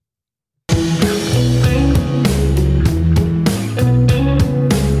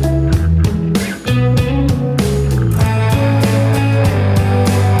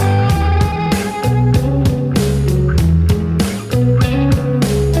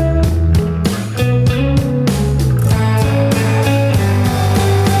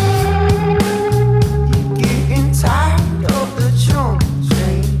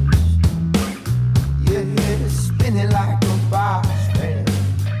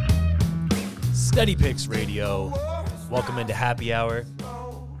Steady Picks Radio. Welcome into Happy Hour.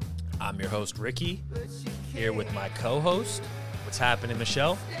 I'm your host, Ricky, here with my co-host. What's happening,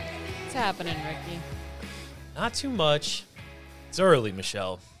 Michelle? What's happening, Ricky? Not too much. It's early,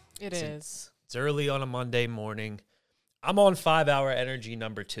 Michelle. It's early on a Monday morning. I'm on 5 Hour Energy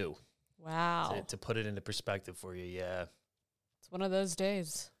number 2. Wow. To put it into perspective for you, yeah. It's one of those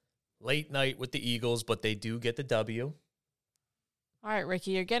days. Late night with the Eagles, but they do get the W. All right, Ricky,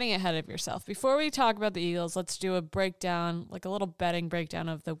 you're getting ahead of yourself. Before we talk about the Eagles, let's do a breakdown, like a little betting breakdown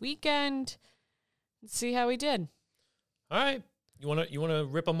of the weekend and see how we did. All right. You wanna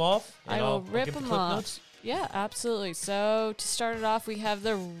rip them off? I will rip them off. Notes? Yeah, absolutely. So to start it off, we have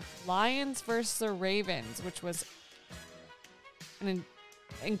the Lions versus the Ravens, which was an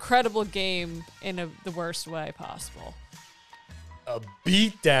incredible game in the worst way possible. A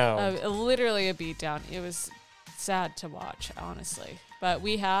beatdown. Literally a beatdown. It was sad to watch, honestly. But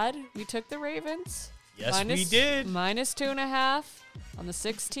we took the Ravens. Yes, we did. Minus 2.5 on the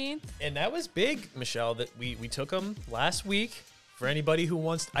 16th. And that was big, Michelle, that we took them last week. For anybody who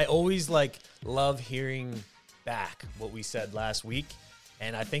wants, I always love hearing back what we said last week.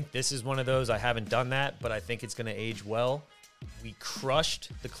 And I think this is one of those. I haven't done that, but I think it's going to age well. We crushed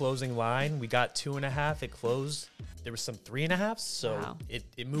the closing line. We got 2.5. It closed. There was some 3.5. So wow.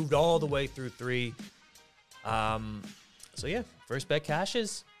 It moved all the way through 3. So yeah, first bet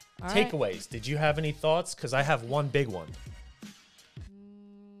cashes. All Takeaways. Right. Did you have any thoughts? Because I have one big one.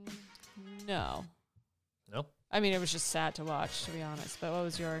 No. No? I mean, it was just sad to watch, to be honest. But what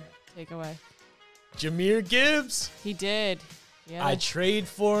was your takeaway? Jahmyr Gibbs. He did. Yeah. I trade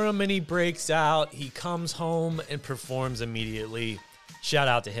for him and he breaks out. He comes home and performs immediately. Shout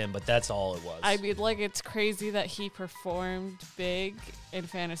out to him, but that's all it was. I mean, it's crazy that he performed big in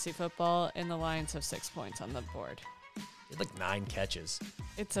fantasy football and the Lions have 6 points on the board. He had 9 catches.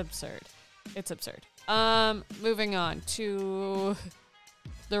 It's absurd. Moving on to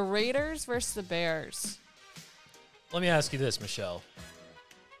the Raiders versus the Bears. Let me ask you this, Michelle.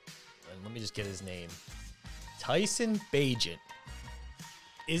 And let me just get his name. Tyson Bagent.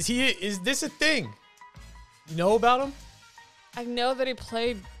 Is this a thing? You know about him? I know that he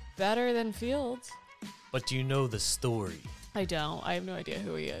played better than Fields. But do you know the story? I don't. I have no idea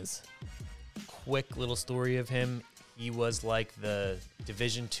who he is. Quick little story of him. He was the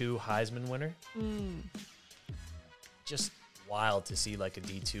Division II Heisman winner. Just wild to see a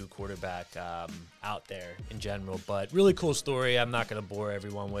D2 quarterback out there in general. But really cool story. I'm not going to bore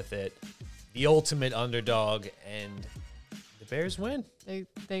everyone with it. The ultimate underdog, and the Bears win.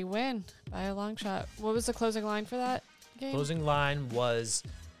 They win by a long shot. What was the closing line for that game? Closing line was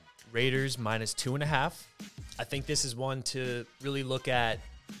Raiders minus 2.5. I think this is one to really look at.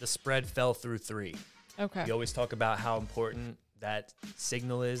 The spread fell through 3. Okay. We always talk about how important that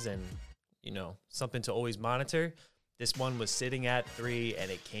signal is and, something to always monitor. This one was sitting at 3, and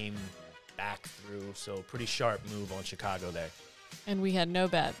it came back through. So pretty sharp move on Chicago there. And we had no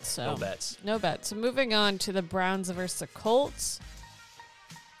bets. So No bets. So moving on to the Browns versus the Colts.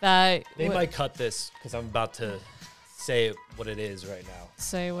 They might cut this because I'm about to say what it is right now.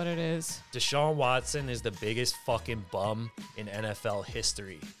 Say what it is. Deshaun Watson is the biggest fucking bum in NFL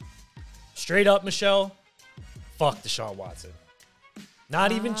history. Straight up, Michelle, fuck Deshaun Watson.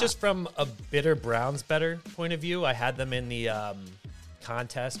 Not even just from a bitter Browns better point of view. I had them in the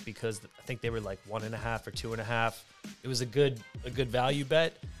contest because I think they were 1.5 or 2.5. It was a good value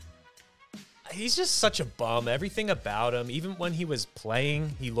bet. He's just such a bum. Everything about him, even when he was playing,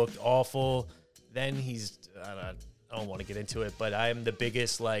 he looked awful. Then I don't want to get into it, but I am the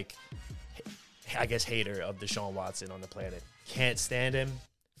biggest hater of Deshaun Watson on the planet. Can't stand him.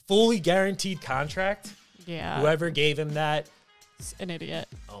 Fully guaranteed contract. Yeah. Whoever gave him that, an idiot.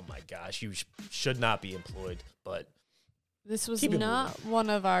 Oh my gosh, you should not be employed. But this was not one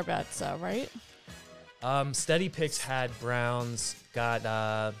of our bets, though, right? Steady Picks had Browns got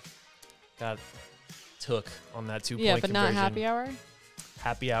took on that 2-point conversion. Yeah, but not Happy Hour.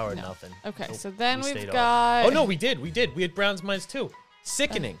 Happy Hour, no. nothing. Okay, nope. So then we've got. Oh no, we did. We had Browns minus 2.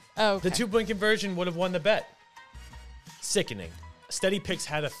 Sickening. Okay. The 2-point conversion would have won the bet. Sickening. Steady Picks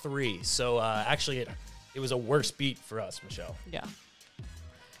had a 3, so actually it was a worse beat for us, Michelle. Yeah.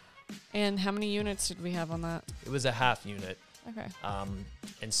 And how many units did we have on that? It was a half unit. Okay.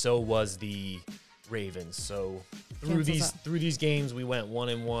 And so was the Ravens. So through these games, we went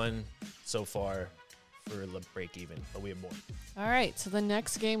 1-1 so far for the break even, but we have more. All right. So the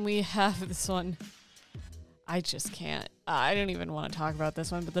next game we have this one. I just can't. I don't even want to talk about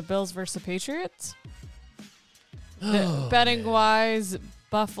this one, but the Bills versus the Patriots. Betting wise,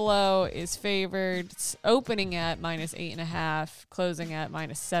 Buffalo is favored, opening at minus 8.5, closing at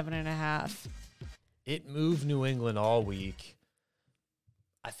minus 7.5. it moved New England all week.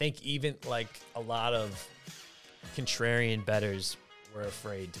 I think even like a lot of contrarian bettors were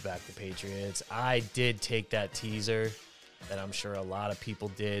afraid to back the Patriots. I did take that teaser that I'm sure a lot of people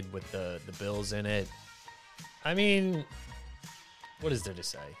did with the Bills in it. I mean, what is there to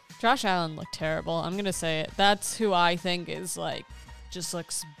say? Josh Allen looked terrible. I'm going to say it. That's who I think is like, just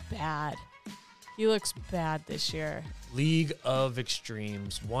looks bad. He looks bad this year. League of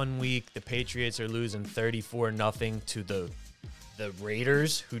extremes. 1 week, the Patriots are losing 34-0 to the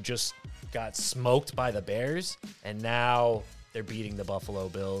Raiders, who just got smoked by the Bears. And now they're beating the Buffalo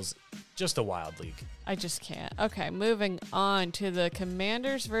Bills. Just a wild league. I just can't. Okay, moving on to the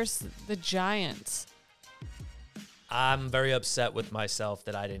Commanders versus the Giants. I'm very upset with myself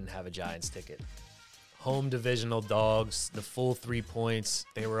that I didn't have a Giants ticket. Home divisional dogs, the full 3 points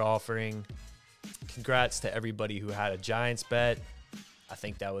they were offering. Congrats to everybody who had a Giants bet. I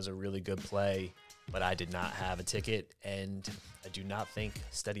think that was a really good play, but I did not have a ticket, and I do not think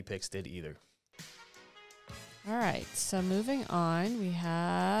Steady Picks did either. All right, so moving on, we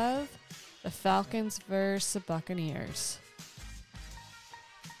have the Falcons versus the Buccaneers.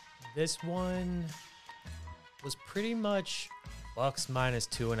 This one was pretty much Bucks minus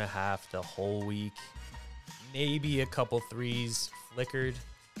 2.5 the whole week. Maybe a couple threes flickered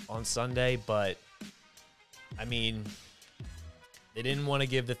on Sunday, but I mean, they didn't want to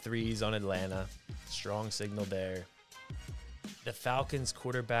give the threes on Atlanta. Strong signal there. The Falcons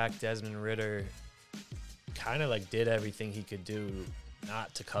quarterback, Desmond Ridder, kind of like did everything he could do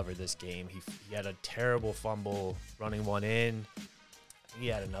not to cover this game. He had a terrible fumble running one in. He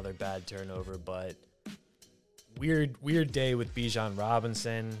had another bad turnover, but weird day with Bijan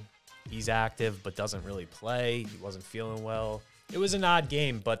Robinson. He's active but doesn't really play. He wasn't feeling well. It was an odd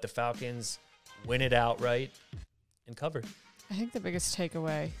game, but the Falcons win it outright and cover. I think the biggest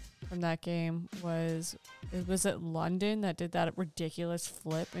takeaway from that game was it London that did that ridiculous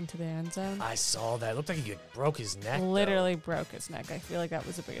flip into the end zone? I saw that. It looked like he broke his neck. Literally broke his neck. I feel like that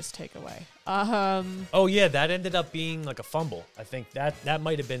was the biggest takeaway. Oh, yeah, that ended up being like a fumble. I think that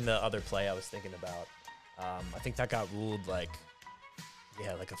might have been the other play I was thinking about. I think that got ruled like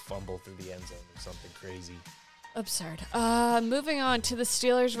a fumble through the end zone or something crazy. Absurd. Moving on to the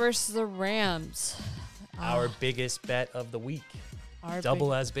Steelers versus the Rams. Our biggest bet of the week.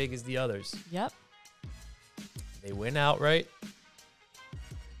 Double as big as the others. Yep. They win outright.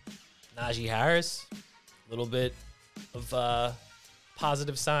 Najee Harris, a little bit of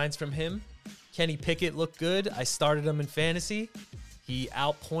positive signs from him. Kenny Pickett looked good. I started him in fantasy. He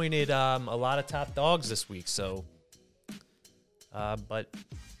outpointed a lot of top dogs this week. So, but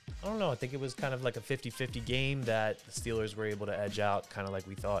I don't know. I think it was kind of like a 50-50 game that the Steelers were able to edge out, kind of like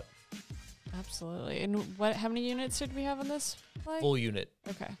we thought. Absolutely. And how many units did we have on this play? Full unit.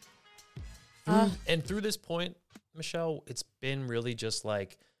 Okay. Through this point, Michelle, it's been really just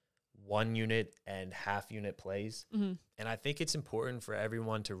like 1 unit and half unit plays. Mm-hmm. And I think it's important for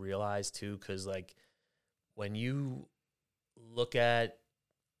everyone to realize too, because like when you look at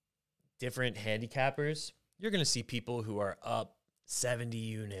different handicappers, you're going to see people who are up 70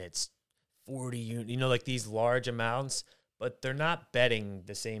 units, 40 units, like these large amounts, but they're not betting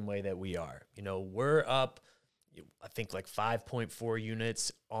the same way that we are. We're up, I think, like 5.4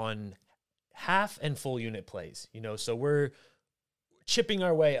 units on half and full unit plays, so we're chipping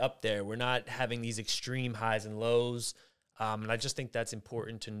our way up there. We're not having these extreme highs and lows. And I just think that's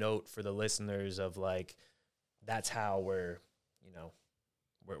important to note for the listeners of like, that's how we're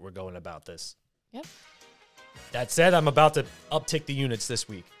going about this. Yep. That said, I'm about to uptick the units this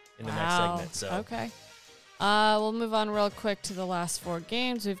week in the next segment. So okay. We'll move on real quick to the last 4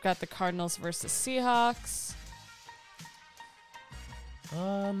 games. We've got the Cardinals versus Seahawks.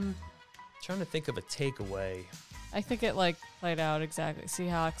 Trying to think of a takeaway. I think it played out exactly.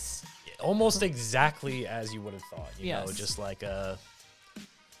 Seahawks. Almost exactly as you would have thought. Yes. Just like a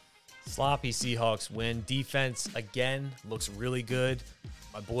sloppy Seahawks win. Defense, again, looks really good.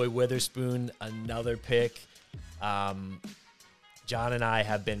 My boy Witherspoon, another pick. John and I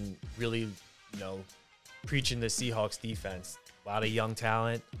have been really, preaching the Seahawks defense. A lot of young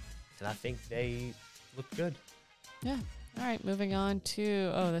talent, and I think they look good. Yeah. All right, moving on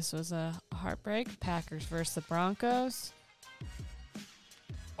to, this was a heartbreak. Packers versus the Broncos.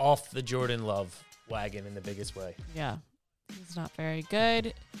 Off the Jordan Love wagon in the biggest way. Yeah, he's not very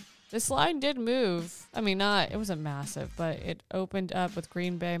good. This line did move. I mean, it wasn't massive, but it opened up with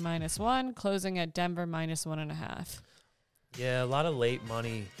Green Bay -1, closing at Denver -1.5. Yeah, a lot of late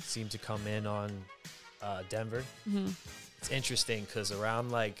money seemed to come in on Denver. Mm-hmm. It's interesting because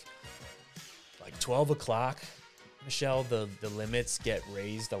around like 12 o'clock, Michelle, the limits get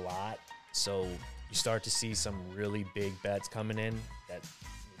raised a lot. So you start to see some really big bets coming in that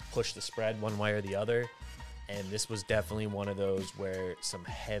push the spread one way or the other. And this was definitely one of those where some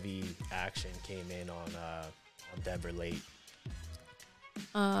heavy action came in on Denver late.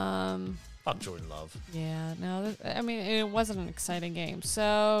 Fuck Jordan Love. Yeah, no, I mean, it wasn't an exciting game.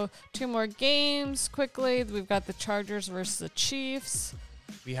 So, 2 more games quickly. We've got the Chargers versus the Chiefs.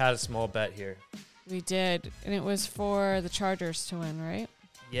 We had a small bet here. We did, and it was for the Chargers to win, right?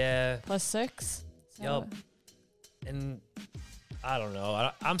 Yeah. +6? Yep. And I don't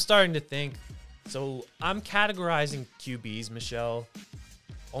know. I'm starting to think. So I'm categorizing QBs, Michelle,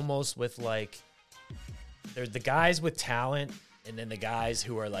 almost with like, there's the guys with talent and then the guys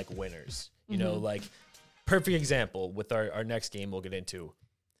who are like winners. You know, like perfect example with our next game we'll get into.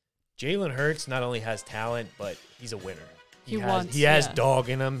 Jalen Hurts not only has talent, but he's a winner. He has dog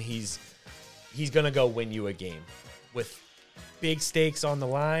in him. He's going to go win you a game. With big stakes on the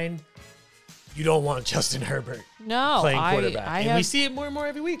line, you don't want Justin Herbert playing quarterback. We see it more and more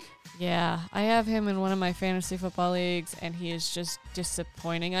every week. Yeah, I have him in one of my fantasy football leagues, and he is just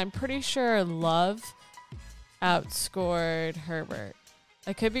disappointing. I'm pretty sure Love outscored Herbert.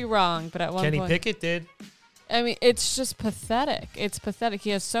 I could be wrong, but at one point... Kenny Pickett did. I mean, it's just pathetic. It's pathetic.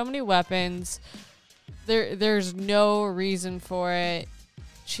 He has so many weapons. There's no reason for it.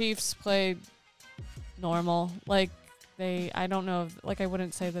 Chiefs played normal. Like, I don't know, I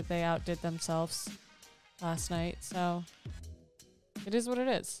wouldn't say that they outdid themselves last night. So, it is what it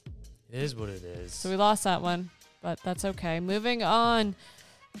is. It is what it is. So we lost that one, but that's okay. Moving on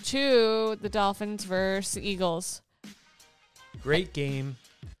to the Dolphins versus the Eagles. Great game.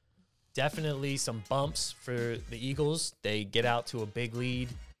 Definitely some bumps for the Eagles. They get out to a big lead.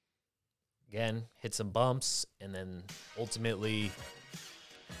 Again, hit some bumps, and then ultimately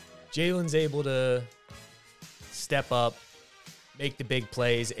Jalen's able to step up, make the big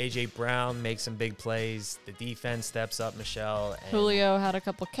plays. A.J. Brown makes some big plays. The defense steps up, Michelle. And Julio had a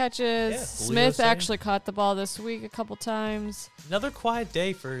couple catches. Yeah, Smith actually caught the ball this week a couple times. Another quiet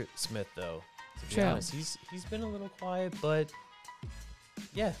day for Smith, though, to be True. honest. He's been a little quiet, but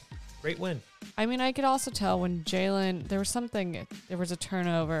yeah, great win. I mean, I could also tell when Jalen, there was a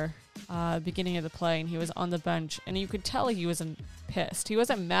turnover beginning of the play, and he was on the bench, and you could tell he wasn't pissed. He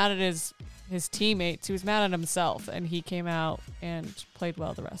wasn't mad at his teammates. He was mad at himself, and he came out and played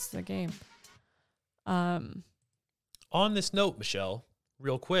well the rest of the game. On this note, Michelle,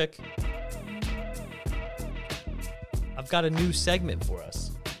 real quick, I've got a new segment for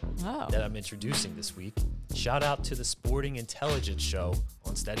us that I'm introducing this week. Shout out to the Sporting Intelligence Show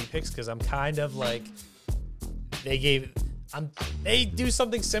on Steady Picks, because I'm kind of like, they do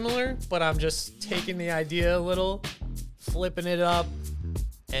something similar, but I'm just taking the idea a little, flipping it up,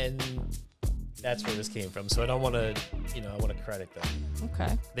 and that's where this came from. So I don't want to, I want to credit them.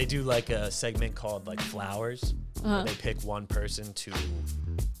 Okay. They do like a segment called like Flowers, where they pick one person to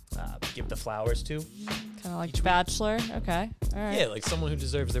give the flowers to. Kind of like Bachelor. Okay. All right. Yeah, like someone who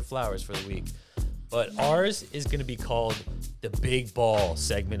deserves their flowers for the week. But ours is going to be called the Big Ball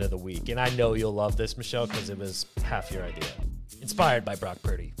segment of the week. And I know you'll love this, Michelle, because it was half your idea. Inspired by Brock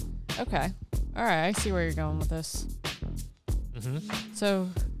Purdy. Okay. All right. I see where you're going with this. So,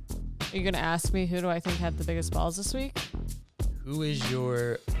 are you going to ask me who do I think had the biggest balls this week? Who is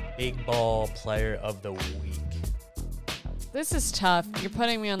your big ball player of the week? This is tough. You're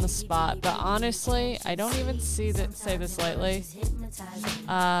putting me on the spot, but honestly, I don't even say this lightly.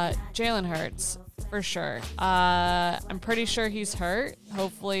 Jalen Hurts, for sure. I'm pretty sure he's hurt.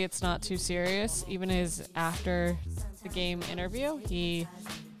 Hopefully it's not too serious. Even his after the game interview, he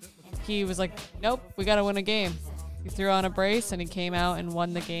was like, nope, we got to win a game. He threw on a brace and he came out and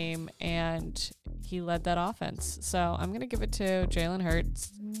won the game, and he led that offense. So I'm going to give it to Jalen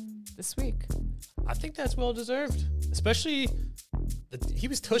Hurts this week. I think that's well deserved, especially he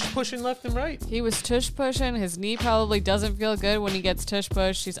was tush pushing left and right. He was tush pushing. His knee probably doesn't feel good when he gets tush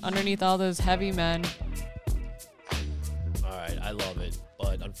pushed. He's underneath all those heavy men. All right, I love it.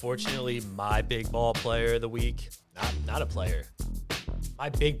 But unfortunately, my big ball player of the week, not a player, my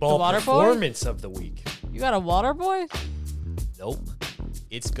big ball performance of the week. You got a water boy? Nope.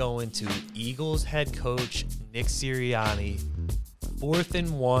 It's going to Eagles head coach Nick Sirianni. 4th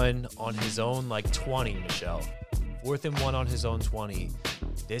and 1 on his own 20, Michelle. 4th and 1 on his own 20.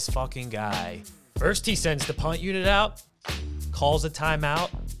 This fucking guy. First he sends the punt unit out, calls a timeout,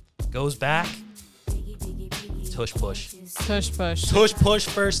 goes back. Tush push. Tush push. Tush push,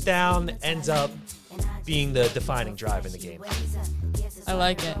 first down, ends up being the defining drive in the game. I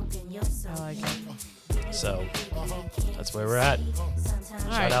like it. So, that's where we're at.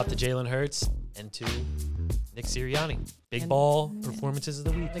 All Shout out to Jalen Hurts and to Nick Sirianni. Big And- ball performances of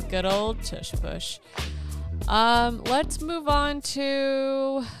the week. The good old tush push. Let's move on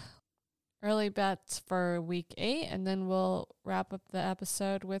to early bets for week 8, and then we'll wrap up the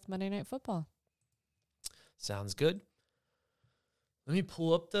episode with Monday Night Football. Sounds good. Let me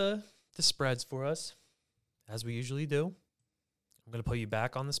pull up the spreads for us, as we usually do. I'm going to put you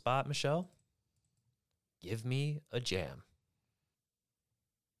back on the spot, Michelle. Give me a jam.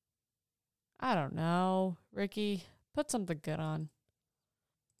 I don't know. Ricky, put something good on.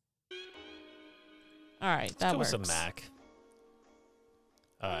 All right, that works. Let's go with some Mac.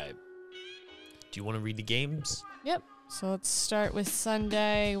 All right. Do you want to read the games? Yep. So let's start with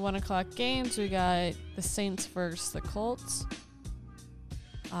Sunday 1:00 games. We got the Saints versus the Colts.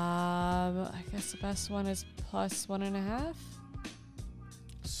 I guess the best one is +1.5.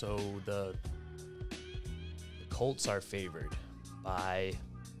 So the Colts are favored by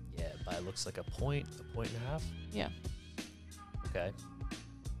looks like a point and a half. Yeah. Okay.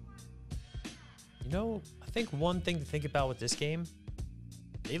 You know, I think one thing to think about with this game,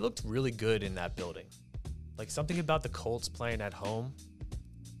 they looked really good in that building. Like something about the Colts playing at home,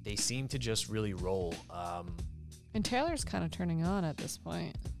 they seem to just really roll. And Taylor's kind of turning on at this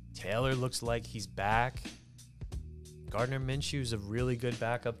point. Taylor looks like he's back. Gardner Minshew's a really good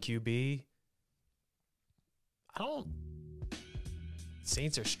backup QB.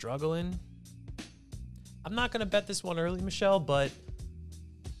 Saints are struggling. I'm not going to bet this one early, Michelle, but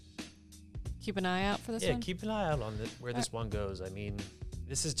Keep an eye out for this one. yeah, keep an eye out on where this one goes. I mean,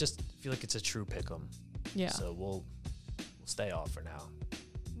 this is just, I feel like it's a true pick 'em. Yeah. So we'll stay off for now.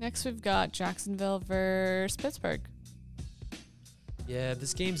 Next, we've got Jacksonville versus Pittsburgh. Yeah,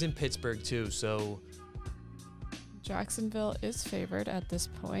 this game's in Pittsburgh too, so Jacksonville is favored at this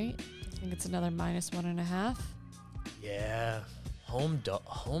point. I think it's another -1.5. yeah,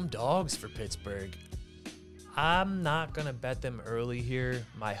 home dogs for Pittsburgh. I'm not going to bet them early here.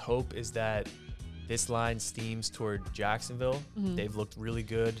 My hope is that this line steams toward Jacksonville. Mhm. They've looked really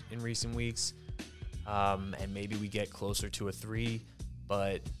good in recent weeks. And maybe we get closer to a 3.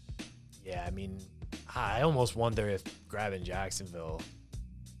 But, yeah, I mean, I almost wonder if grabbing Jacksonville,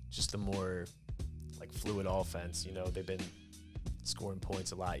 just a more, like, fluid offense. You know, they've been scoring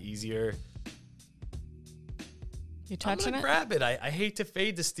points a lot easier. You I'm touching going to it? grab it. I hate to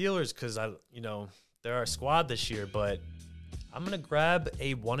fade the Steelers because, they're our squad this year. But I'm going to grab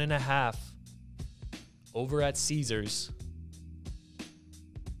a 1.5 over at Caesars.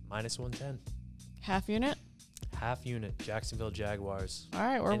 -110. Half unit? Half unit, Jacksonville Jaguars. All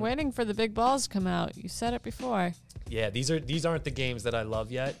right, we're And- waiting for the big balls to come out. You said it before. Yeah, these aren't the games that I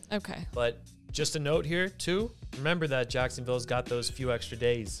love yet. Okay. But just a note here, too. Remember that Jacksonville's got those few extra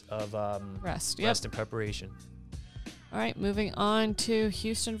days of Rest. Yep. rest and preparation. All right, moving on to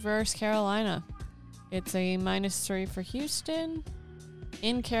Houston versus Carolina. It's a -3 for Houston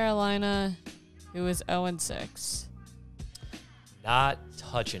in Carolina, who is 0-6. Not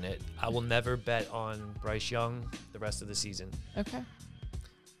touching it. I will never bet on Bryce Young the rest of the season. Okay.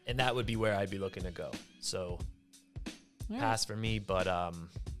 And that would be where I'd be looking to go. So All right. pass for me, but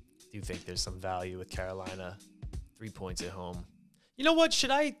do think there's some value with Carolina. 3 points at home. You know what? Should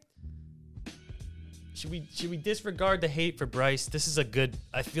we disregard the hate for Bryce? I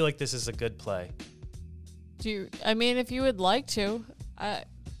feel like this is a good play. If you would like to,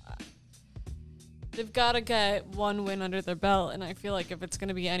 they've got to get one win under their belt, and I feel like if it's going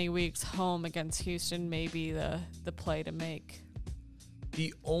to be any weeks, home against Houston may be the play to make.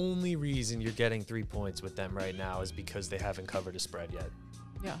 The only reason you're getting 3 points with them right now is because they haven't covered a spread yet.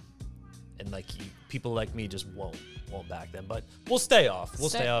 Yeah. And people like me just won't back them. But we'll stay off.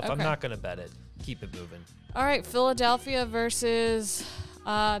 Stay off. I'm Okay. not going to bet it. Keep it moving. All right, Philadelphia versus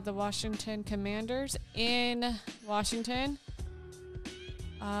the Washington Commanders in Washington.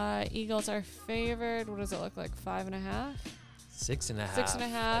 Eagles are favored. What does it look like? 5.5? 6.5.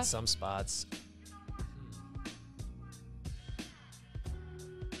 6.5. At some spots.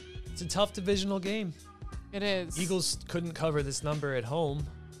 It's a tough divisional game. It is. Eagles couldn't cover this number at home.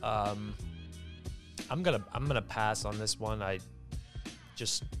 I'm gonna pass on this one. I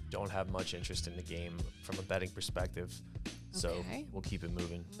just don't have much interest in the game from a betting perspective. So Okay. we'll keep it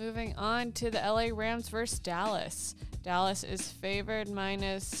moving. Moving on to the LA Rams versus Dallas. Dallas is favored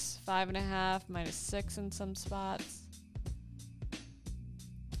 -5.5, -6 in some spots.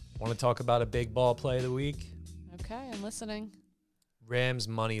 Want to talk about a big ball play of the week? Okay, I'm listening. Rams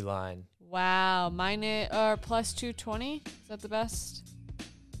money line. Wow, +220. Is that the best?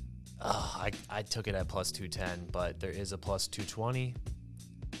 Oh, I took it at +210, but there is a +220.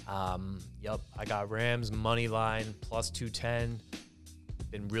 Yep, I got Rams money line +210.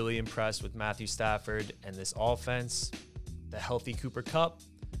 Been really impressed with Matthew Stafford and this offense. The healthy Cooper Kupp.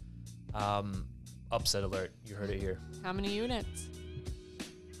 Upset alert. You heard it here. How many units?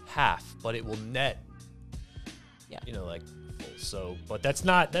 Half, but it will net. Yeah. Like full. So, but that's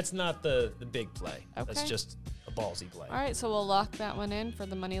not the big play. Okay. That's just a ballsy play. All right, so we'll lock that one in for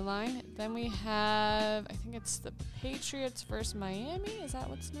the money line. Then we have, I think it's the Patriots versus Miami. Is that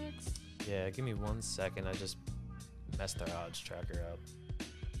what's next? Yeah, give me 1 second. I just messed our odds tracker up.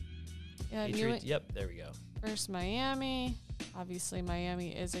 Yeah, Patriots, yep, there we go. Versus Miami. Obviously,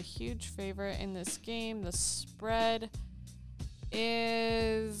 Miami is a huge favorite in this game. The spread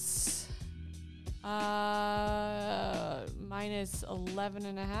is minus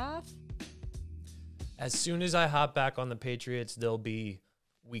 11.5. As soon as I hop back on the Patriots, they'll be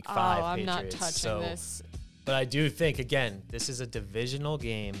week 5 I'm Patriots. not touching this. But I do think, again, this is a divisional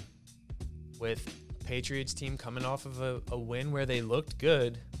game with a Patriots team coming off of a win where they looked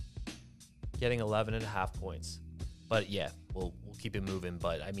good, getting 11.5 points. But yeah, we'll keep it moving.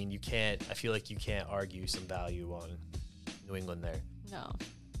 But I mean, I feel like you can't argue some value on New England there. No.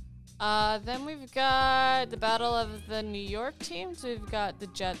 Then we've got the battle of the New York teams. We've got the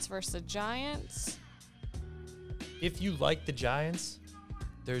Jets versus the Giants. If you like the Giants,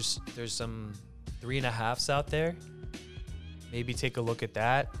 there's some 3.5s out there. Maybe take a look at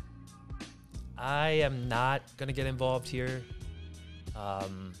that. I am not going to get involved here.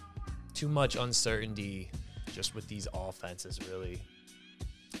 Too much uncertainty just with these offenses, really.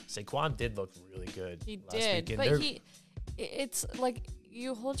 Saquon did look really good last weekend. But it's like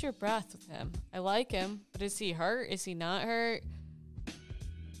you hold your breath with him. I like him, but is he hurt? Is he not hurt?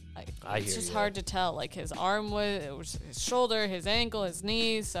 It's just hard to tell. Like his arm was his shoulder, his ankle, his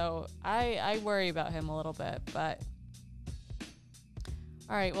knees. So I worry about him a little bit. But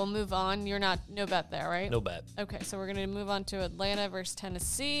all right, we'll move on. No bet there, right? No bet. Okay, so we're gonna move on to Atlanta versus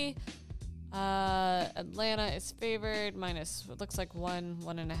Tennessee. Atlanta is favored minus what looks like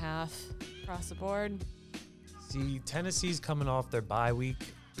 1.5 across the board. See, Tennessee's coming off their bye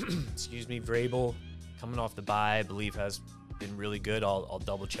week. Excuse me, Vrabel coming off the bye, I believe has been really good. I'll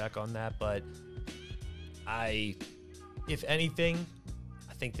double check on that, but if anything,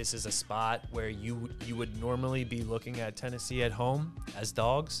 I think this is a spot where you would normally be looking at Tennessee at home as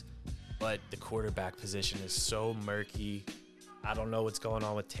dogs, but the quarterback position is so murky. I don't know what's going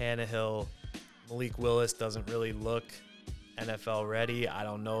on with Tannehill. Malik Willis doesn't really look NFL ready. I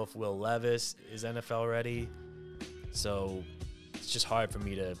don't know if Will Levis is NFL ready. So it's just hard for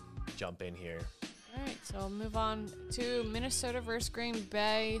me to jump in here. All right, so we'll move on to Minnesota versus Green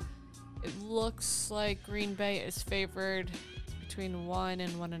Bay. It looks like Green Bay is favored between 1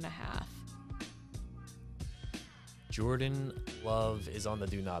 and 1.5. Jordan Love is on the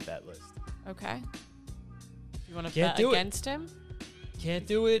do not bet list. Okay. You want to bet against him? Can't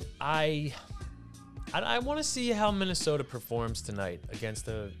do it. I want to see how Minnesota performs tonight against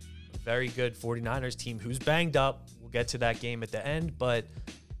a very good 49ers team who's banged up. We'll get to that game at the end, but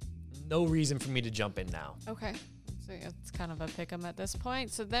no reason for me to jump in now. Okay. So it's kind of a pick 'em at this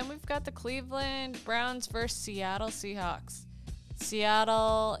point. So then we've got the Cleveland Browns versus Seattle Seahawks.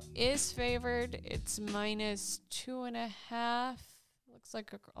 Seattle is favored. It's minus 2.5. Looks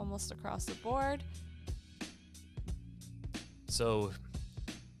like almost across the board. So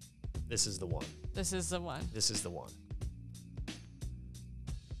this is the one. This is the one. This is the one.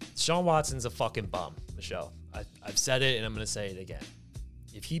 Deshaun Watson's a fucking bum, Michelle. I've said it and I'm going to say it again.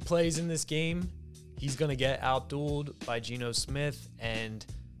 If he plays in this game, he's going to get outdueled by Geno Smith, and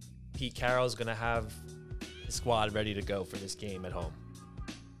Pete Carroll's going to have his squad ready to go for this game at home.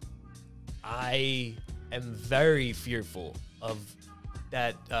 I am very fearful of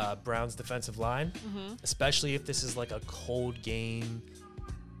that Browns defensive line, especially if this is like a cold game.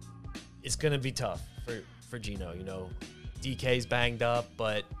 It's going to be tough for Geno. You know, DK's banged up,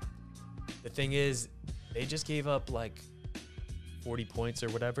 but the thing is, they just gave up like 40 points or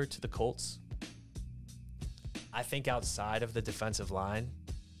whatever to the Colts. I think outside of the defensive line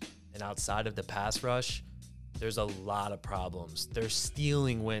and outside of the pass rush, there's a lot of problems. They're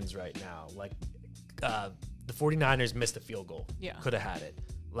stealing wins right now. Like the 49ers missed a field goal. Yeah. Could have had it.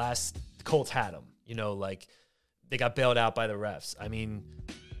 The Colts had them. You know, like they got bailed out by the refs. I mean,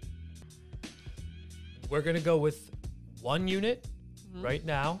 we're going to go with 1 unit right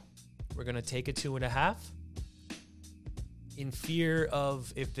now. We're going to take a 2.5 in fear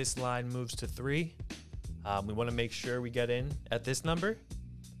of if this line moves to 3. We want to make sure we get in at this number.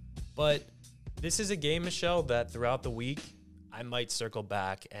 But this is a game, Michelle, that throughout the week, I might circle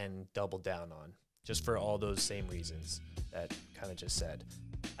back and double down on just for all those same reasons that kind of just said.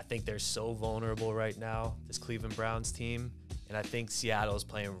 I think they're so vulnerable right now, this Cleveland Browns team, and I think Seattle is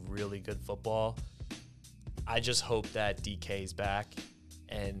playing really good football. I just hope that DK's back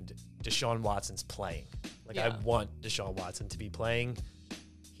and Deshaun Watson's playing. Like, I want Deshaun Watson to be playing.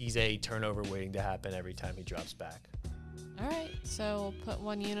 He's a turnover waiting to happen every time he drops back. All right, so we'll put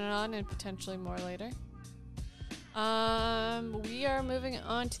 1 unit on and potentially more later. We are moving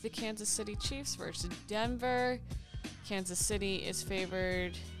on to the Kansas City Chiefs versus Denver. Kansas City is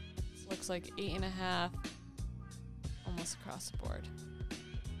favored. This looks like 8.5, almost across the board.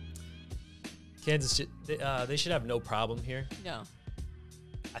 Kansas, they should have no problem here. No.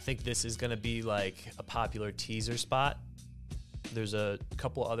 I think this is going to be like a popular teaser spot. There's a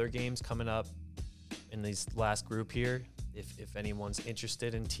couple other games coming up in this last group here, if anyone's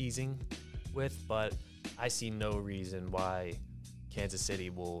interested in teasing with, but I see no reason why Kansas City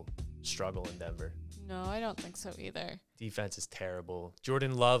will struggle in Denver. No, I don't think so either. Defense is terrible.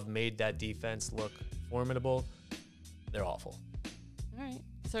 Jordan Love made that defense look formidable. They're awful. All right.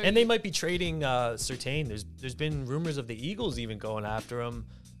 So And they might be trading Surtain. There's been rumors of the Eagles even going after him,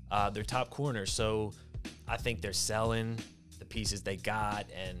 their top corner. So I think they're selling the pieces they got,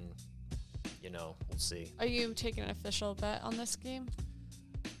 and, we'll see. Are you taking an official bet on this game?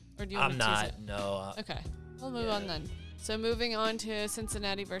 Or do you I'm want to tease not, it? no. Okay. We'll move on then. So moving on to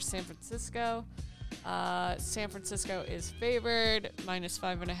Cincinnati versus San Francisco. San Francisco is favored,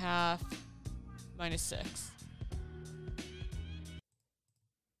 -5.5, -6.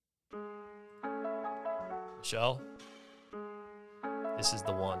 Michelle, this is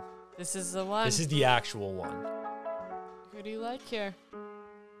the one. This is the one. This is the actual one. Who do you like here?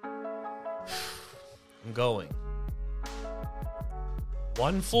 I'm going.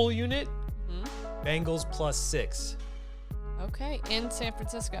 1 full unit, Bengals +6. Okay, in San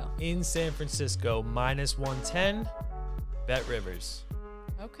Francisco. In San Francisco, -110, Bet Rivers.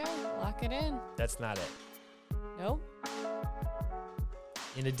 Okay, lock it in. That's not it. Nope.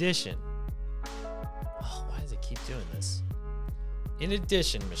 In addition, why does it keep doing this? In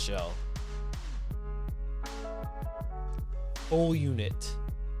addition, Michelle, full unit,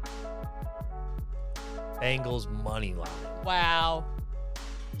 Bengals money line, Wow.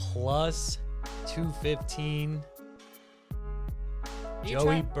 +215. You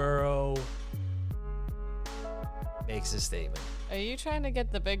Joey Burrow makes a statement. Are you trying to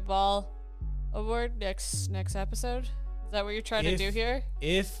get the big ball award next episode? Is that what you're trying to do here?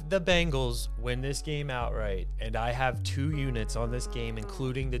 If the Bengals win this game outright, and I have 2 units on this game,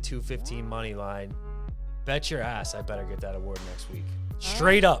 including the 215 money line, bet your ass I better get that award next week.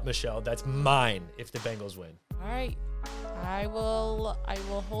 Straight up, Michelle. That's mine if the Bengals win. All right. I will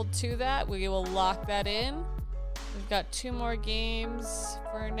hold to that. We will lock that in. We've got 2 more games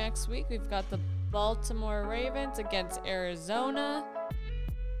for next week. We've got the Baltimore Ravens against Arizona.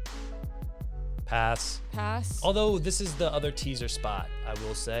 Pass. Although this is the other teaser spot, I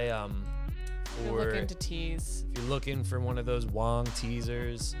will say. You're looking to tease. If you're looking for one of those Wong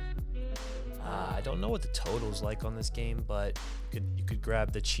teasers, I don't know what the total's like on this game, but you could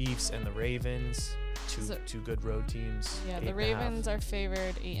grab the Chiefs and the Ravens, two good road teams. Yeah, the Ravens are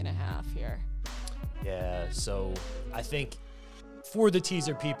favored 8.5 here. Yeah, so I think for the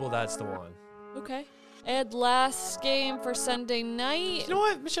teaser people, that's the one. Okay. And last game for Sunday night. You know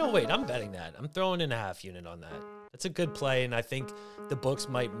what, Michelle? Wait, I'm betting that. I'm throwing in a half unit on that. That's a good play, and I think the books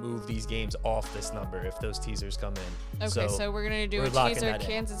might move these games off this number if those teasers come in. Okay, so we're going to do a teaser,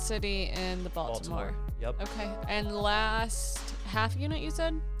 Kansas City and the Baltimore. Yep. Okay, and last half unit, you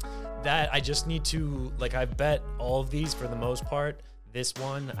said? That I just need to, I've bet all of these for the most part. This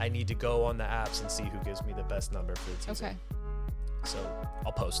one, I need to go on the apps and see who gives me the best number for the teaser. Okay. So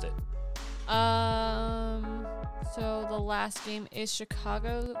I'll post it. So the last game is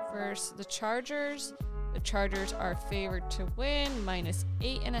Chicago versus the Chargers. The Chargers are favored to win,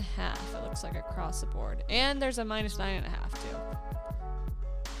 -8.5. It looks like across the board. And there's a -9.5 too.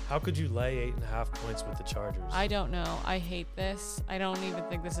 How could you lay 8.5 points with the Chargers? I don't know. I hate this. I don't even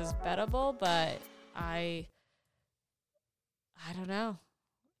think this is bettable, but I don't know.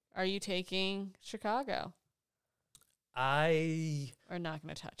 Are you taking Chicago? Or not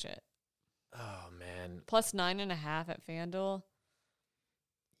going to touch it? Oh, man. +9.5 at FanDuel.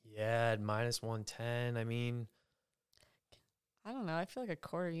 Yeah, at -110. I mean, I don't know. I feel like a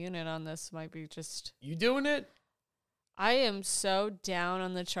quarter unit on this might be just... You doing it? I am so down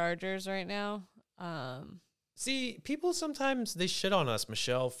on the Chargers right now. See, people sometimes, they shit on us,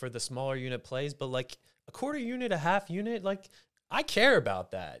 Michelle, for the smaller unit plays, but a quarter unit, a half unit, I care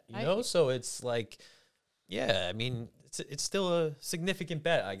about that, you know? So it's yeah, I mean, it's still a significant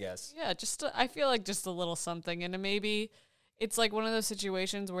bet, I guess. Yeah, I feel like just a little something, and maybe it's like one of those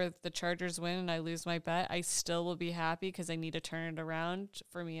situations where if the Chargers win and I lose my bet, I still will be happy because I need to turn it around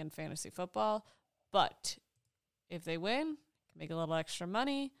for me in fantasy football. But if they win, make a little extra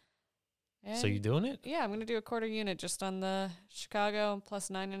money. So you doing it? Yeah, I'm going to do a quarter unit just on the Chicago plus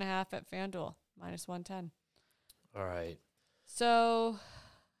 9.5 at FanDuel, minus 110. All right. So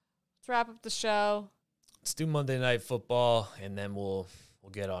let's wrap up the show. Let's do Monday Night Football, and then we'll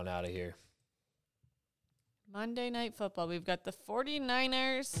get on out of here. Monday Night Football. We've got the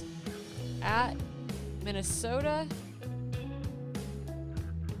 49ers at Minnesota.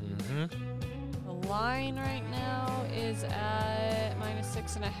 Mm-hmm. The line right now is at minus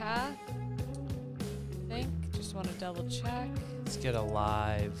 6.5. I think. Just want to double check. Let's get a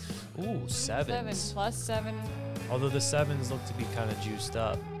live. Ooh, sevens. 7 plus 7. Although the sevens look to be kind of juiced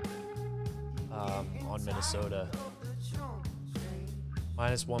up on Minnesota.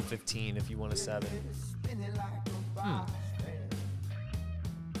 Minus 115 if you want a 7.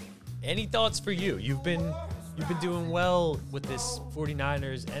 Any thoughts for you? You've been doing well with this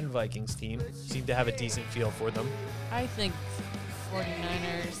 49ers and Vikings team. You seem to have a decent feel for them. I think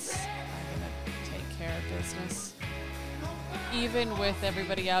 49ers are going to take care of business. Even with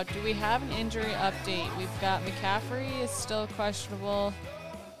everybody out. Do we have an injury update? We've got McCaffrey is still questionable.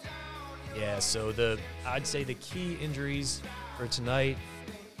 Yeah, so I'd say the key injuries for tonight,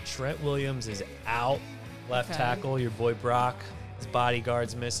 Trent Williams is out. Left tackle, your boy Brock. His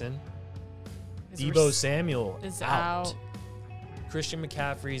bodyguard's missing. Deebo Samuel is out. Christian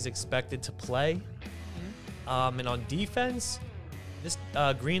McCaffrey is expected to play. And on defense, this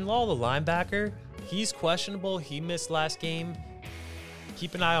Greenlaw, the linebacker, he's questionable. He missed last game.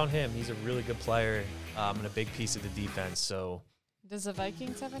 Keep an eye on him. He's a really good player and a big piece of the defense. So, does the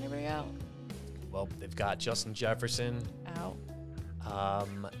Vikings have anybody out? Well, they've got Justin Jefferson out.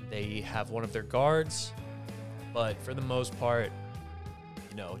 They have one of their guards, but for the most part,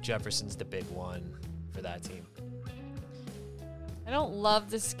 Jefferson's the big one for that team. I don't love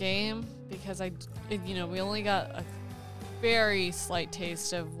this game because we only got a very slight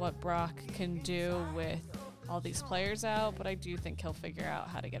taste of what Brock can do with all these players out, but I do think he'll figure out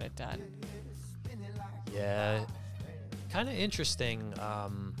how to get it done. Yeah, kind of interesting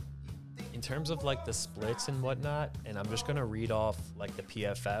in terms of like the splits and whatnot, and I'm just going to read off like the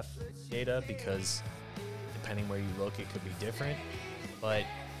PFF data because depending where you look, it could be different. But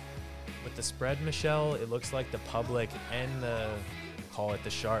with the spread, Michelle, it looks like the public and call it the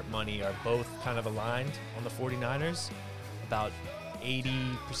sharp money are both kind of aligned on the 49ers. About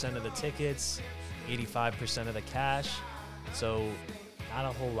 80% of the tickets, 85% of the cash. So not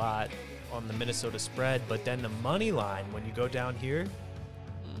a whole lot on the Minnesota spread. But then the money line, when you go down here,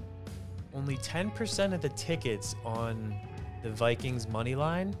 only 10% of the tickets on the Vikings money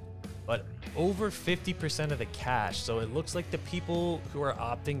line, but over 50% of the cash. So it looks like the people who are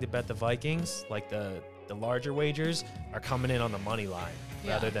opting to bet the Vikings, like the larger wagers, are coming in on the money line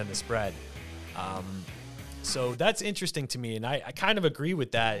rather than the spread. So that's interesting to me, and I kind of agree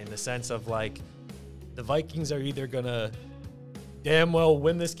with that in the sense of like the Vikings are either going to damn well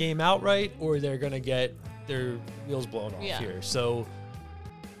win this game outright or they're going to get their wheels blown off here. So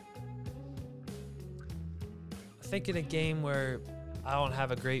I think in a game where I don't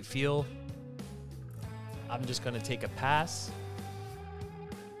have a great feel, I'm just going to take a pass.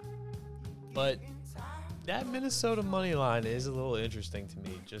 But that Minnesota money line is a little interesting to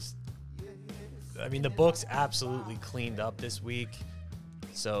me. The books absolutely cleaned up this week.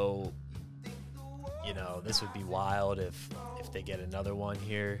 So, this would be wild if they get another one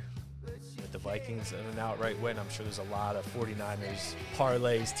here with the Vikings and an outright win. I'm sure there's a lot of 49ers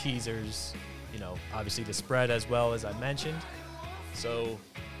parlays, teasers, obviously the spread as well, as I mentioned. So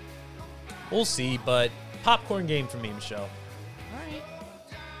we'll see, but popcorn game for me, Michelle. All right.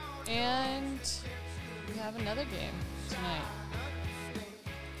 And we have another game tonight.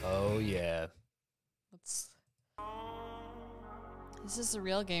 Oh, yeah. This is the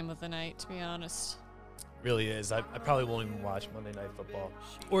real game of the night, to be honest. Really is. I probably won't even watch Monday Night Football.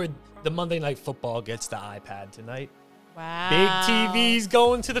 Or the Monday Night Football gets the iPad tonight. Wow. Big TV's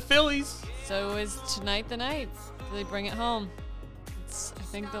going to the Phillies. So is tonight the night? Do they bring it home? I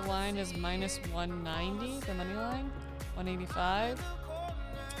think the line is minus 190, the money line. 185.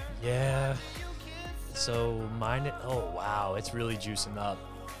 Yeah. So oh, wow. It's really juicing up.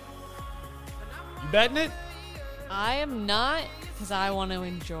 You betting it? I am not, because I want to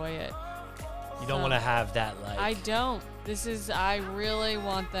enjoy it. You don't want to have that, I don't. I really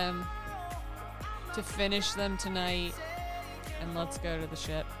want them to finish them tonight, and let's go to the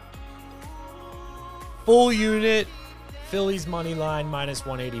ship. Full unit, Phillies money line, minus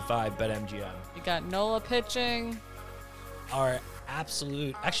 185, bet MGM. You got Nola pitching. are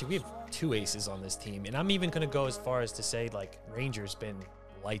absolute. Actually, we have 2 aces on this team, and I'm even gonna go as far as to say like Rangers been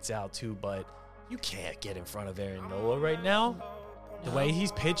lights out too, but you can't get in front of Aaron Nola right now. The way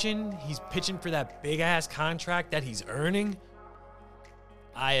he's pitching for that big ass contract that he's earning.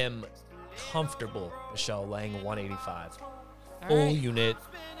 I am comfortable, Michelle, laying 185. Full unit.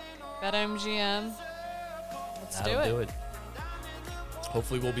 BetMGM. Let's do it.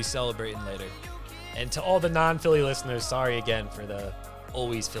 Hopefully we'll be celebrating later. And to all the non-Philly listeners, sorry again for the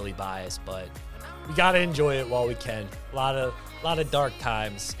always Philly bias, but we gotta enjoy it while we can. A lot of dark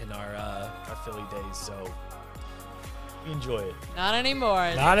times in our Philly days, so we enjoy it. Not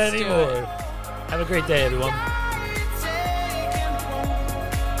anymore. Not anymore. Have a great day, everyone.